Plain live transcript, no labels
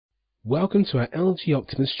Welcome to our LG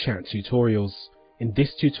Optimus chat tutorials. In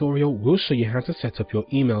this tutorial, we'll show you how to set up your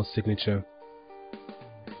email signature.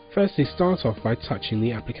 Firstly, start off by touching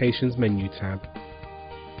the Applications menu tab.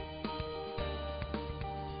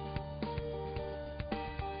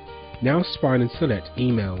 Now spine and select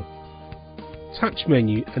Email. Touch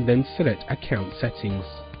Menu and then select Account Settings.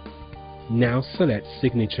 Now select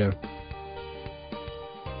Signature.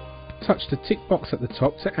 Touch the tick box at the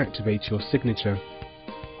top to activate your signature.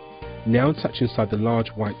 Now touch inside the large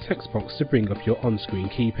white text box to bring up your on-screen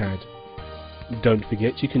keypad. Don't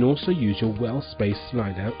forget you can also use your well-spaced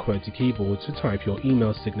slide-out QWERTY keyboard to type your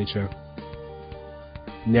email signature.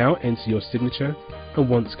 Now enter your signature and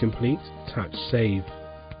once complete, touch Save.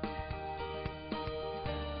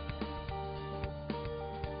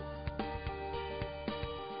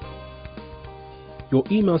 Your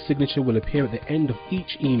email signature will appear at the end of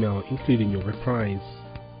each email, including your replies.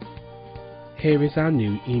 Here is our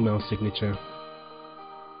new email signature.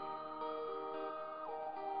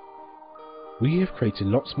 We have created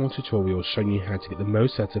lots more tutorials showing you how to get the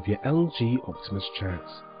most out of your LG Optimus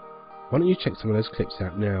chats. Why don't you check some of those clips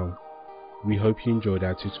out now? We hope you enjoyed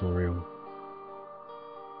our tutorial.